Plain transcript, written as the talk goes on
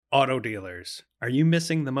Auto dealers, are you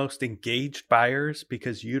missing the most engaged buyers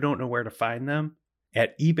because you don't know where to find them?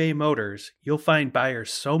 At eBay Motors, you'll find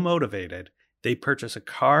buyers so motivated they purchase a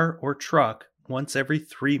car or truck once every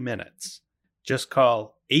 3 minutes. Just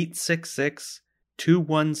call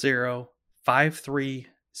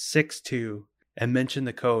 866-210-5362 and mention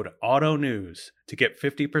the code AUTONEWS to get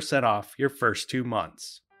 50% off your first 2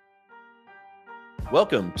 months.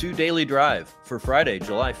 Welcome to Daily Drive for Friday,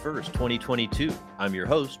 July 1st, 2022. I'm your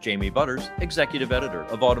host, Jamie Butters, Executive Editor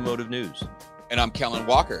of Automotive News. And I'm Kellen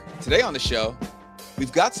Walker. Today on the show,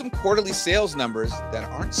 we've got some quarterly sales numbers that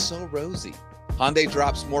aren't so rosy. Hyundai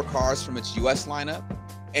drops more cars from its US lineup.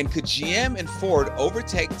 And could GM and Ford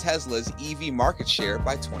overtake Tesla's EV market share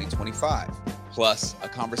by 2025? Plus, a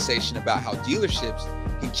conversation about how dealerships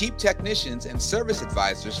can keep technicians and service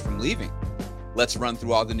advisors from leaving. Let's run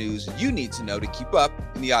through all the news you need to know to keep up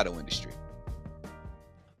in the auto industry.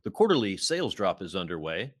 The quarterly sales drop is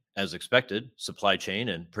underway. As expected, supply chain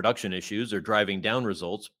and production issues are driving down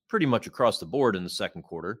results pretty much across the board in the second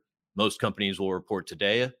quarter. Most companies will report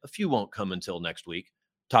today. A few won't come until next week.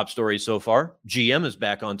 Top stories so far, GM is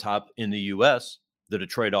back on top in the U.S. The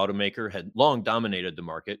Detroit automaker had long dominated the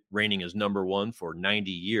market, reigning as number one for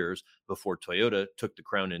 90 years before Toyota took the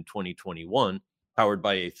crown in 2021. Powered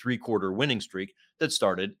by a three-quarter winning streak that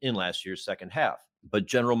started in last year's second half. But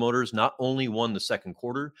General Motors not only won the second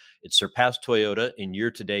quarter, it surpassed Toyota in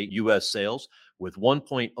year-to-date U.S. sales with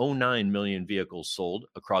 1.09 million vehicles sold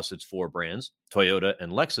across its four brands. Toyota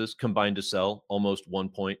and Lexus combined to sell almost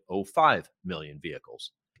 1.05 million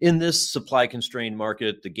vehicles. In this supply-constrained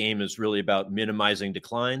market, the game is really about minimizing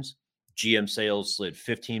declines. GM sales slid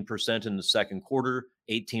 15% in the second quarter,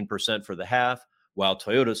 18% for the half, while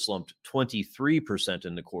Toyota slumped 23%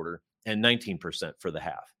 in the quarter and 19% for the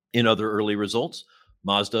half. In other early results,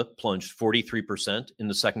 Mazda plunged 43% in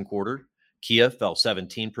the second quarter, Kia fell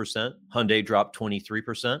 17%, Hyundai dropped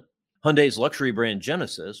 23%. Hyundai's luxury brand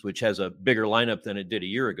Genesis, which has a bigger lineup than it did a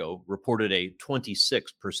year ago, reported a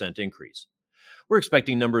 26% increase. We're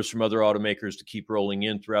expecting numbers from other automakers to keep rolling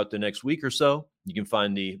in throughout the next week or so. You can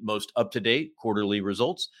find the most up-to-date quarterly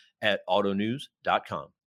results at autonews.com.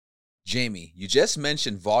 Jamie, you just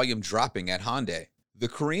mentioned volume dropping at Hyundai. The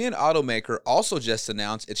Korean automaker also just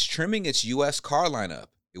announced it's trimming its U.S. car lineup.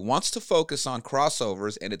 It wants to focus on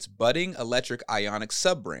crossovers and its budding electric Ioniq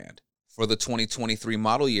sub-brand. For the 2023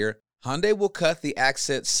 model year, Hyundai will cut the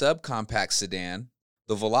Accent subcompact sedan,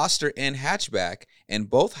 the Veloster N hatchback, and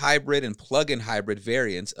both hybrid and plug-in hybrid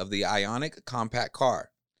variants of the Ioniq compact car.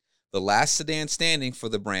 The last sedan standing for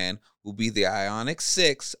the brand will be the Ioniq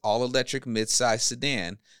 6 all-electric midsize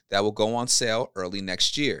sedan that will go on sale early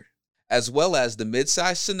next year, as well as the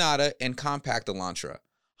midsize Sonata and compact Elantra.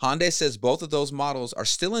 Hyundai says both of those models are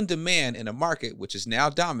still in demand in a market which is now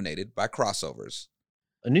dominated by crossovers.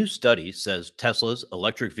 A new study says Tesla's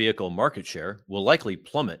electric vehicle market share will likely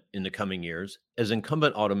plummet in the coming years as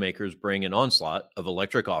incumbent automakers bring an onslaught of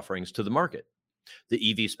electric offerings to the market.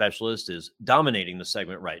 The EV specialist is dominating the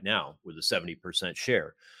segment right now with a 70%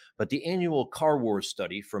 share. But the annual Car Wars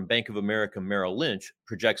study from Bank of America Merrill Lynch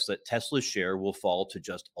projects that Tesla's share will fall to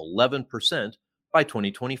just 11% by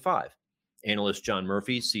 2025. Analyst John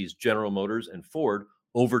Murphy sees General Motors and Ford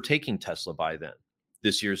overtaking Tesla by then.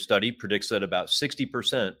 This year's study predicts that about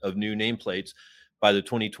 60% of new nameplates by the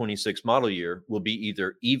 2026 model year will be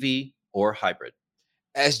either EV or hybrid.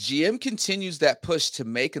 As GM continues that push to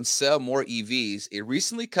make and sell more EVs, it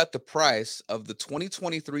recently cut the price of the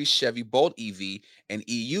 2023 Chevy Bolt EV and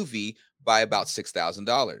EUV by about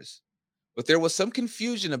 $6,000. But there was some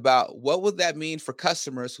confusion about what would that mean for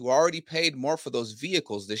customers who already paid more for those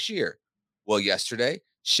vehicles this year. Well, yesterday,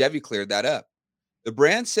 Chevy cleared that up. The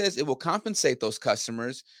brand says it will compensate those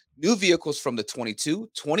customers. New vehicles from the 22,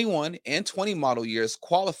 21, and 20 model years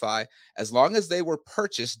qualify as long as they were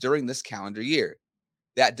purchased during this calendar year.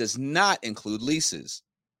 That does not include leases.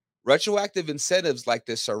 Retroactive incentives like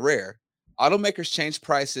this are rare. Automakers change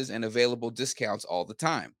prices and available discounts all the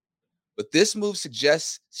time. But this move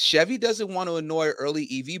suggests Chevy doesn't want to annoy early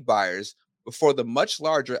EV buyers before the much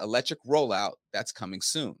larger electric rollout that's coming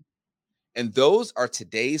soon. And those are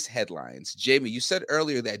today's headlines. Jamie, you said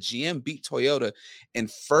earlier that GM beat Toyota in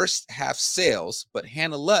first half sales, but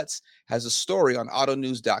Hannah Lutz has a story on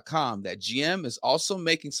autonews.com that GM is also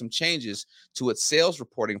making some changes to its sales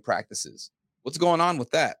reporting practices. What's going on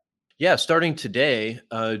with that? Yeah, starting today,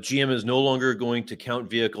 GM is no longer going to count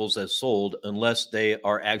vehicles as sold unless they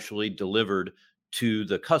are actually delivered to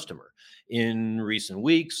the customer. In recent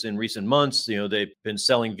weeks, in recent months, they've been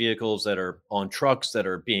selling vehicles that are on trucks that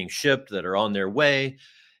are being shipped, that are on their way.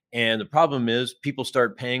 And the problem is people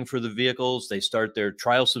start paying for the vehicles. They start their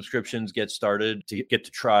trial subscriptions, get started to get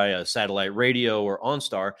to try a satellite radio or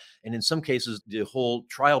OnStar. And in some cases, the whole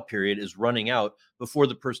trial period is running out before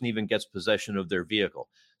the person even gets possession of their vehicle.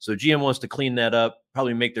 So GM wants to clean that up,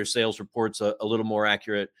 probably make their sales reports a little more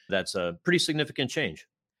accurate. That's a pretty significant change.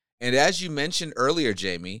 And as you mentioned earlier,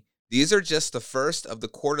 Jamie, these are just the first of the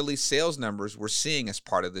quarterly sales numbers we're seeing as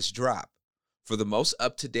part of this drop. For the most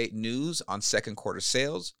up-to-date news on second quarter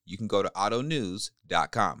sales, you can go to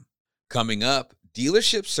autonews.com. Coming up,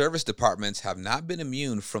 dealership service departments have not been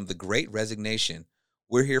immune from the Great Resignation.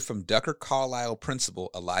 We'll hear from Ducker Carlisle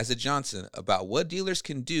principal Eliza Johnson about what dealers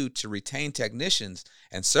can do to retain technicians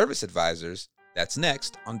and service advisors. That's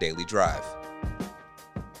next on Daily Drive.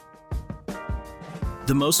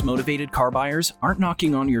 The most motivated car buyers aren't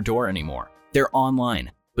knocking on your door anymore. They're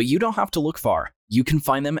online, but you don't have to look far. You can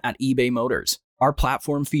find them at eBay Motors. Our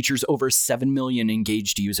platform features over 7 million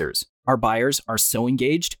engaged users. Our buyers are so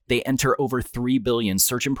engaged, they enter over 3 billion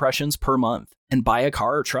search impressions per month and buy a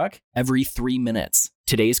car or truck every 3 minutes.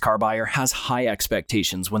 Today's car buyer has high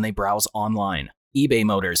expectations when they browse online. eBay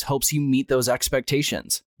Motors helps you meet those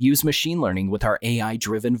expectations. Use machine learning with our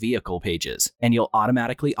AI-driven vehicle pages, and you'll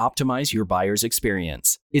automatically optimize your buyer's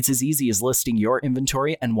experience. It's as easy as listing your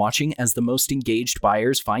inventory and watching as the most engaged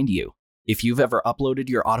buyers find you. If you've ever uploaded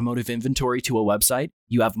your automotive inventory to a website,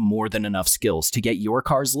 you have more than enough skills to get your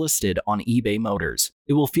cars listed on eBay Motors.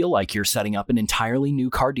 It will feel like you're setting up an entirely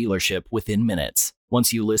new car dealership within minutes.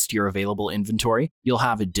 Once you list your available inventory, you'll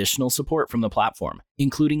have additional support from the platform,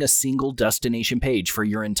 including a single destination page for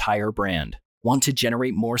your entire brand. Want to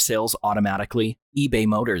generate more sales automatically? eBay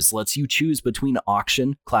Motors lets you choose between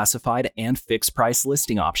auction, classified, and fixed price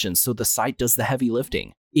listing options so the site does the heavy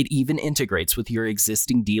lifting. It even integrates with your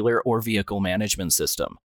existing dealer or vehicle management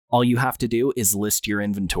system. All you have to do is list your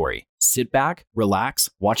inventory, sit back, relax,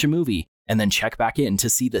 watch a movie, and then check back in to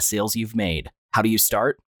see the sales you've made. How do you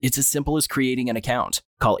start? It's as simple as creating an account.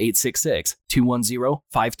 Call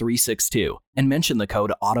 866-210-5362 and mention the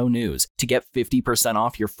code AUTONEWS to get 50%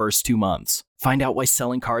 off your first 2 months. Find out why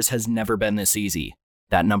selling cars has never been this easy.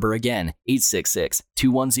 That number again,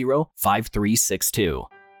 866-210-5362.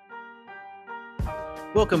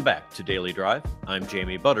 Welcome back to Daily Drive. I'm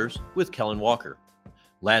Jamie Butters with Kellen Walker.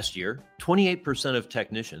 Last year, 28% of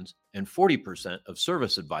technicians and 40% of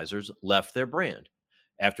service advisors left their brand.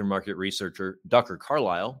 Aftermarket researcher Ducker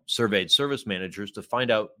Carlisle surveyed service managers to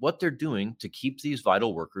find out what they're doing to keep these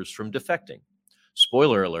vital workers from defecting.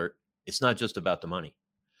 Spoiler alert, it's not just about the money.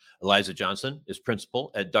 Eliza Johnson is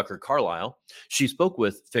principal at Ducker Carlisle. She spoke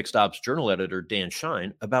with Fixed Ops Journal editor Dan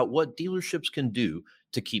Shine about what dealerships can do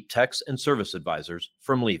to keep techs and service advisors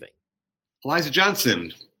from leaving. Eliza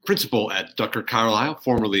Johnson, principal at Ducker Carlisle,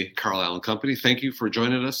 formerly Carlisle & Company. Thank you for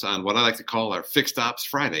joining us on what I like to call our Fixed Ops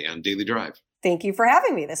Friday on Daily Drive. Thank you for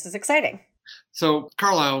having me. This is exciting. So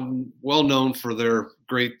Carlisle, well known for their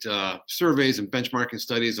great surveys and benchmarking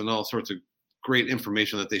studies and all sorts of great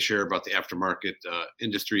information that they share about the aftermarket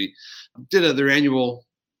industry, did their annual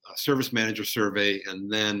service manager survey,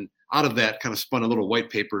 and then out of that kind of spun a little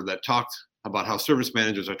white paper that talked about how service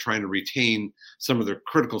managers are trying to retain some of their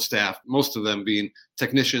critical staff, most of them being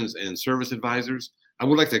technicians and service advisors. I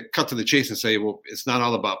would like to cut to the chase and say, well, it's not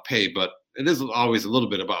all about pay, but it is always a little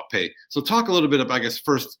bit about pay. So talk a little bit about, I guess,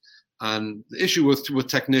 first on the issue with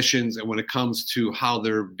technicians and when it comes to how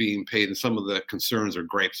they're being paid and some of the concerns or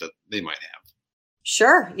gripes that they might have.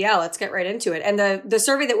 Sure. Yeah, let's get right into it. And the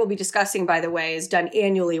survey that we'll be discussing, by the way, is done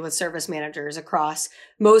annually with service managers across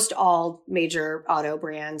most all major auto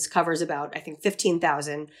brands, covers about, I think,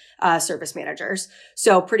 15,000 service managers.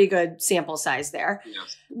 So pretty good sample size there.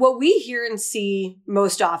 Yes. What we hear and see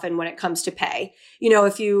most often when it comes to pay,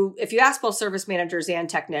 if you ask both service managers and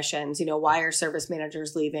technicians, why are service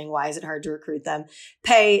managers leaving? Why is it hard to recruit them?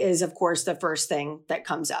 Pay is, of course, the first thing that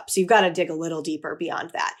comes up. So you've got to dig a little deeper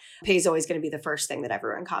beyond that. Pay is always going to be the first thing that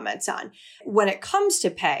everyone comments on. When it comes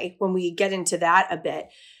to pay, when we get into that a bit,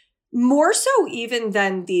 more so even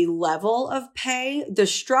than the level of pay, the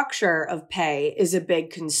structure of pay is a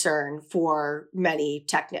big concern for many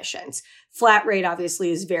technicians. Flat rate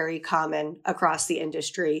obviously is very common across the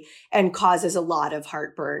industry and causes a lot of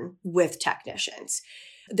heartburn with technicians.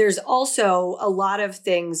 There's also a lot of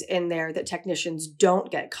things in there that technicians don't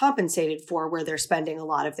get compensated for where they're spending a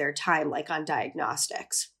lot of their time, like on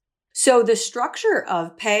diagnostics. So the structure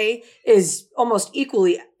of pay is almost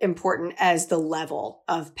equally important as the level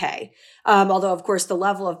of pay. Although, of course, the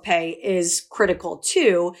level of pay is critical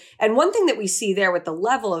too. And one thing that we see there with the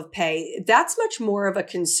level of pay, that's much more of a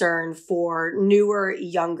concern for newer,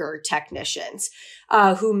 younger technicians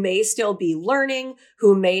who may still be learning,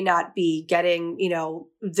 who may not be getting,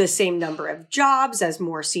 the same number of jobs as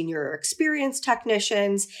more senior or experienced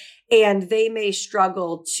technicians. And they may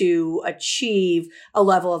struggle to achieve a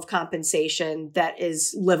level of compensation that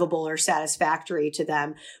is livable or satisfactory to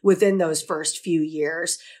them within those first few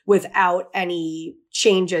years without any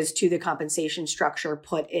changes to the compensation structure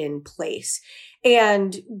put in place.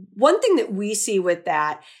 And one thing that we see with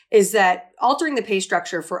that is that altering the pay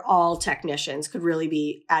structure for all technicians could really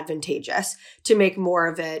be advantageous to make more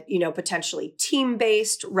of it, potentially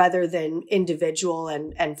team-based rather than individual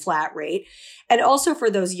and flat rate. And also for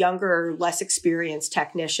those younger, less experienced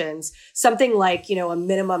technicians, something like, a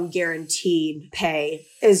minimum guaranteed pay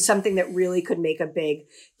is something that really could make a big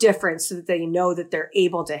difference so that they know that they're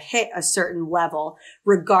able to hit a certain level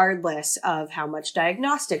regardless of how much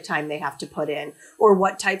diagnostic time they have to put in or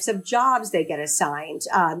what types of jobs they get assigned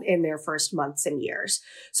in their first months and years.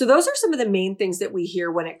 So those are some of the main things that we hear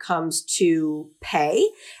when it comes to pay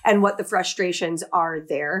and what the frustrations are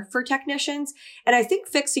there for technicians. And I think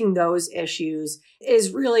fixing those issues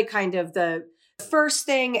is really kind of the first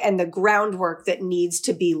thing and the groundwork that needs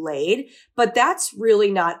to be laid. But that's really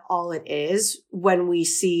not all it is when we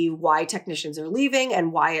see why technicians are leaving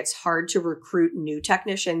and why it's hard to recruit new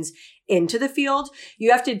technicians into the field.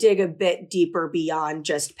 You have to dig a bit deeper beyond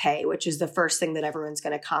just pay, which is the first thing that everyone's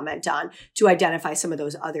going to comment on to identify some of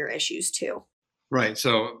those other issues too. Right.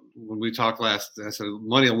 So when we talked last, I said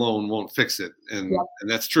money alone won't fix it. And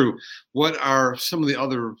that's true. What are some of the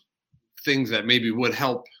other things that maybe would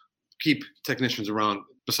help keep technicians around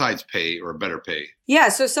besides pay or better pay? Yeah.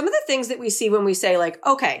 So some of the things that we see when we say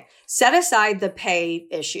okay, set aside the pay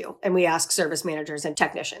issue. And we ask service managers and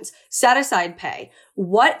technicians, set aside pay.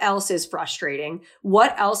 What else is frustrating?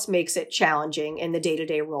 What else makes it challenging in the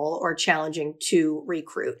day-to-day role or challenging to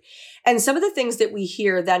recruit? And some of the things that we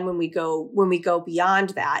hear then when we go beyond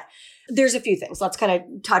that, there's a few things. Let's kind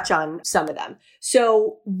of touch on some of them.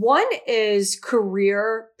 So one is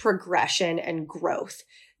career progression and growth.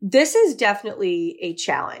 This is definitely a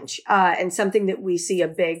challenge and something that we see a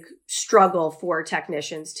big struggle for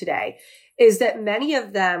technicians today is that many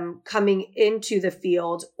of them coming into the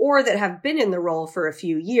field or that have been in the role for a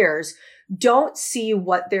few years don't see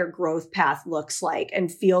what their growth path looks like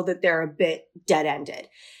and feel that they're a bit dead-ended.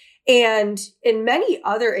 And in many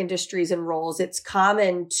other industries and roles, it's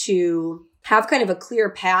common to have kind of a clear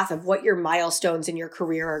path of what your milestones in your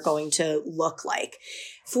career are going to look like.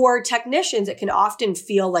 For technicians, it can often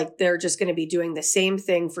feel like they're just going to be doing the same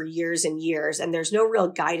thing for years and years, and there's no real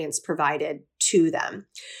guidance provided to them.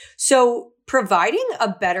 So providing a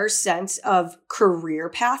better sense of career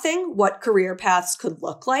pathing, what career paths could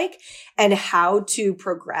look like, and how to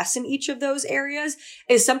progress in each of those areas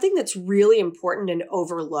is something that's really important and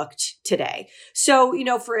overlooked today. So,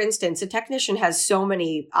 for instance, a technician has so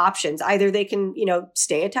many options. Either they can,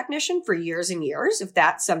 stay a technician for years and years, if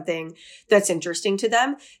that's something that's interesting to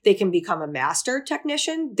them. They can become a master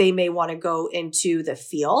technician. They may want to go into the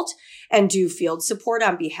field and do field support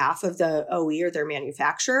on behalf of the OE or their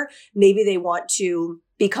manufacturer. Maybe they want to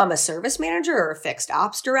become a service manager or a fixed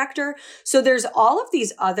ops director. So there's all of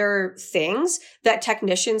these other things that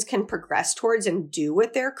technicians can progress towards and do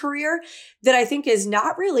with their career that I think is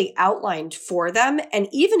not really outlined for them. And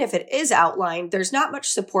even if it is outlined, there's not much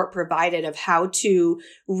support provided of how to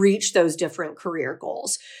reach those different career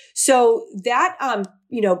goals. So that,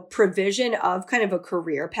 provision of kind of a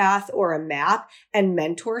career path or a map and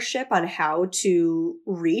mentorship on how to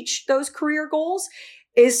reach those career goals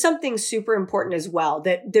is something super important as well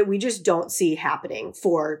that we just don't see happening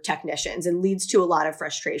for technicians and leads to a lot of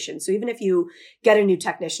frustration. So even if you get a new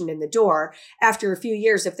technician in the door, after a few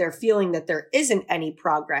years, if they're feeling that there isn't any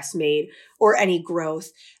progress made or any growth,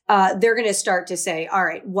 they're going to start to say, all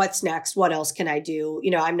right, what's next? What else can I do?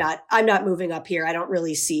 I'm not moving up here. I don't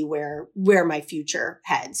really see where my future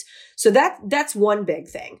heads. So that's one big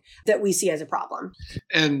thing that we see as a problem.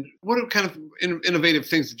 And what kind of innovative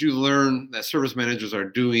things did you learn that service managers are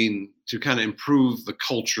doing to kind of improve the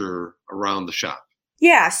culture around the shop?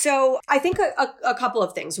 Yeah. So I think a couple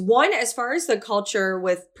of things. One, as far as the culture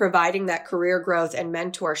with providing that career growth and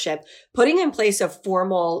mentorship, putting in place a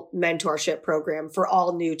formal mentorship program for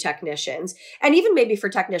all new technicians, and even maybe for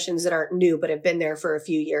technicians that aren't new, but have been there for a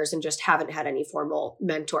few years and just haven't had any formal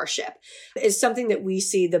mentorship, is something that we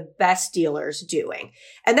see the best dealers doing.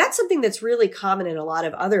 And that's something that's really common in a lot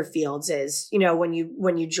of other fields is, when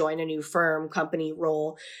you join a new firm, company,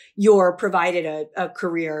 role, you're provided a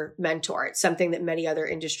career mentor. It's something that many other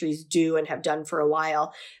industries do and have done for a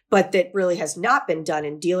while, but that really has not been done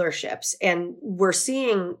in dealerships. And we're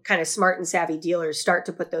seeing kind of smart and savvy dealers start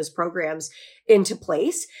to put those programs into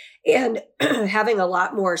place and having a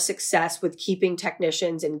lot more success with keeping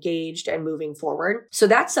technicians engaged and moving forward. So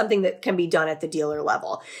that's something that can be done at the dealer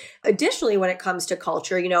level. Additionally, when it comes to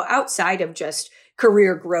culture, outside of just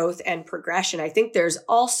career growth and progression, I think there's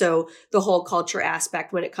also the whole culture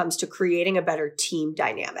aspect when it comes to creating a better team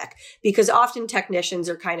dynamic, because often technicians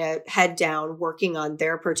are kind of head down working on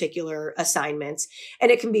their particular assignments.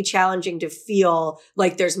 And it can be challenging to feel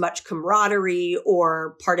like there's much camaraderie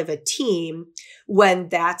or part of a team when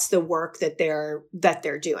that's the work that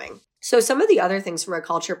they're doing. So some of the other things from a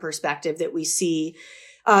culture perspective that we see,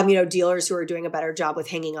 dealers who are doing a better job with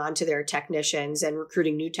hanging on to their technicians and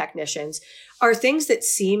recruiting new technicians are things that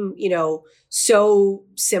seem, so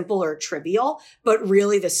simple or trivial, but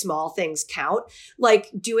really the small things count,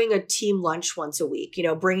 like doing a team lunch once a week,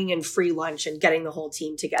 bringing in free lunch and getting the whole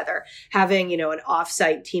team together, having, an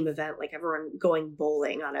offsite team event, like everyone going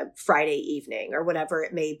bowling on a Friday evening or whatever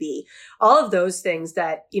it may be. All of those things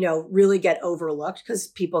that, really get overlooked because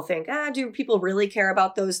people think, do people really care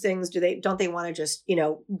about those things? Don't they want to just,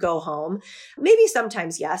 go home? Maybe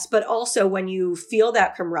sometimes yes, but also when you feel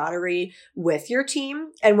that camaraderie with your team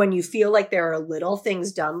and when you feel like there are little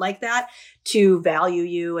things done like that to value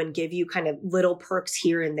you and give you kind of little perks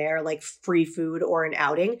here and there, like free food or an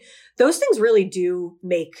outing, those things really do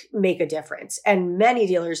make a difference. And many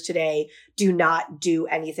dealers today do not do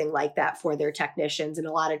anything like that for their technicians. And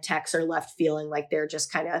a lot of techs are left feeling like they're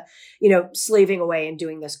just kind of, slaving away and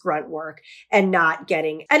doing this grunt work and not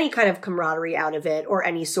getting any kind of camaraderie out of it or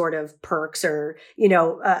any sort of perks or,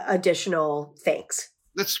 additional thanks.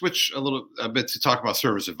 Let's switch a bit to talk about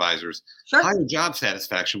service advisors. Sure. Higher job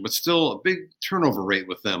satisfaction, but still a big turnover rate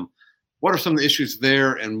with them. What are some of the issues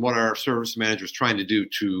there, and what are service managers trying to do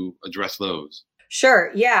to address those?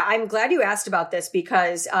 Sure. Yeah, I'm glad you asked about this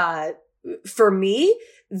because for me,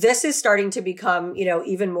 this is starting to become,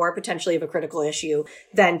 even more potentially of a critical issue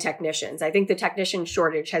than technicians. I think the technician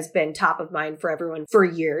shortage has been top of mind for everyone for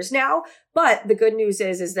years now. But the good news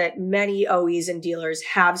is that many OEs and dealers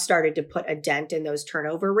have started to put a dent in those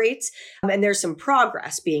turnover rates. And there's some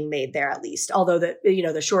progress being made there, at least, although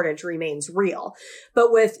the shortage remains real.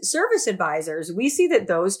 But with service advisors, we see that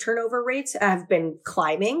those turnover rates have been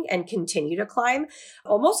climbing and continue to climb,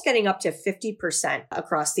 almost getting up to 50%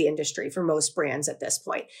 across the industry for most brands at this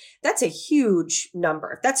point. That's a huge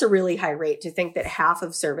number. That's a really high rate to think that half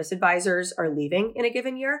of service advisors are leaving in a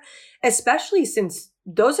given year, especially since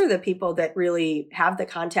those are the people that really have the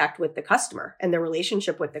contact with the customer and the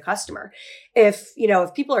relationship with the customer. If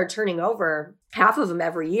people are turning over half of them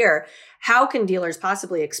every year, how can dealers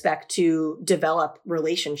possibly expect to develop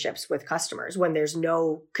relationships with customers when there's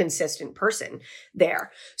no consistent person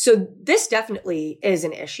there? So this definitely is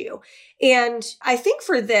an issue. And I think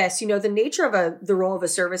for this, the nature of the role of a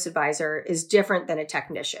service advisor is different than a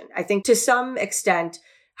technician. I think to some extent,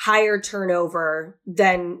 higher turnover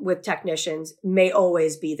than with technicians may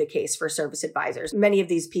always be the case for service advisors. Many of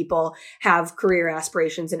these people have career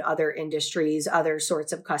aspirations in other industries, other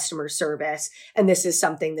sorts of customer service. And this is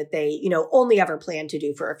something that they, only ever plan to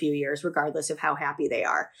do for a few years, regardless of how happy they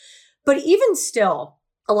are. But even still,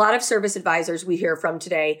 a lot of service advisors we hear from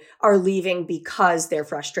today are leaving because they're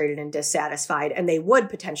frustrated and dissatisfied, and they would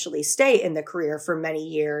potentially stay in the career for many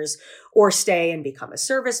years or stay and become a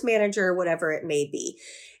service manager, whatever it may be.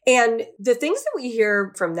 And the things that we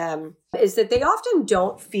hear from them is that they often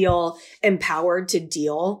don't feel empowered to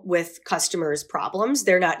deal with customers' problems.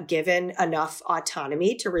 They're not given enough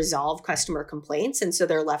autonomy to resolve customer complaints. And so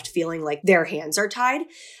they're left feeling like their hands are tied.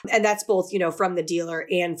 And that's both, from the dealer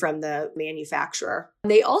and from the manufacturer.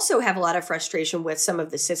 They also have a lot of frustration with some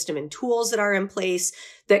of the system and tools that are in place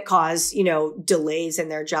that cause, delays in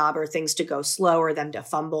their job or things to go slow or them to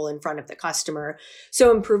fumble in front of the customer.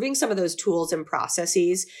 So improving some of those tools and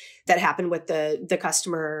processes that happen with the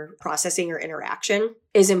customer processing or interaction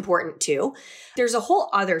is important too. There's a whole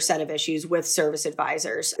other set of issues with service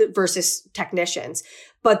advisors versus technicians,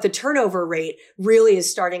 but the turnover rate really is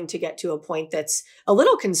starting to get to a point that's a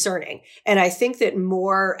little concerning. And I think that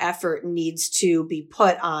more effort needs to be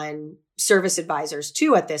put on service advisors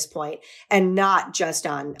too at this point, and not just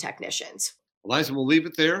on technicians. Eliza, we'll leave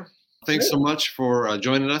it there. Thanks so much for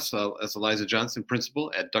joining us as Eliza Johnson,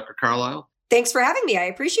 principal at Ducker Carlisle. Thanks for having me. I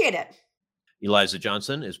appreciate it. Eliza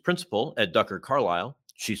Johnson is principal at Ducker Carlisle.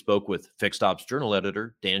 She spoke with Fixed Ops Journal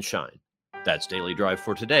editor Dan Shine. That's Daily Drive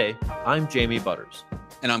for today. I'm Jamie Butters.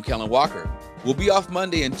 And I'm Kellen Walker. We'll be off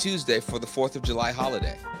Monday and Tuesday for the 4th of July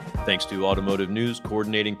holiday. Thanks to Automotive News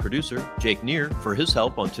coordinating producer Jake Neer for his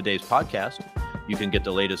help on today's podcast. You can get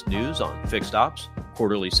the latest news on fixed ops,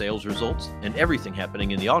 quarterly sales results, and everything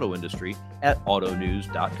happening in the auto industry at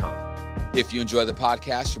autonews.com. If you enjoy the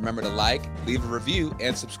podcast, remember to like, leave a review,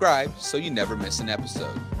 and subscribe so you never miss an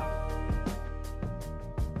episode.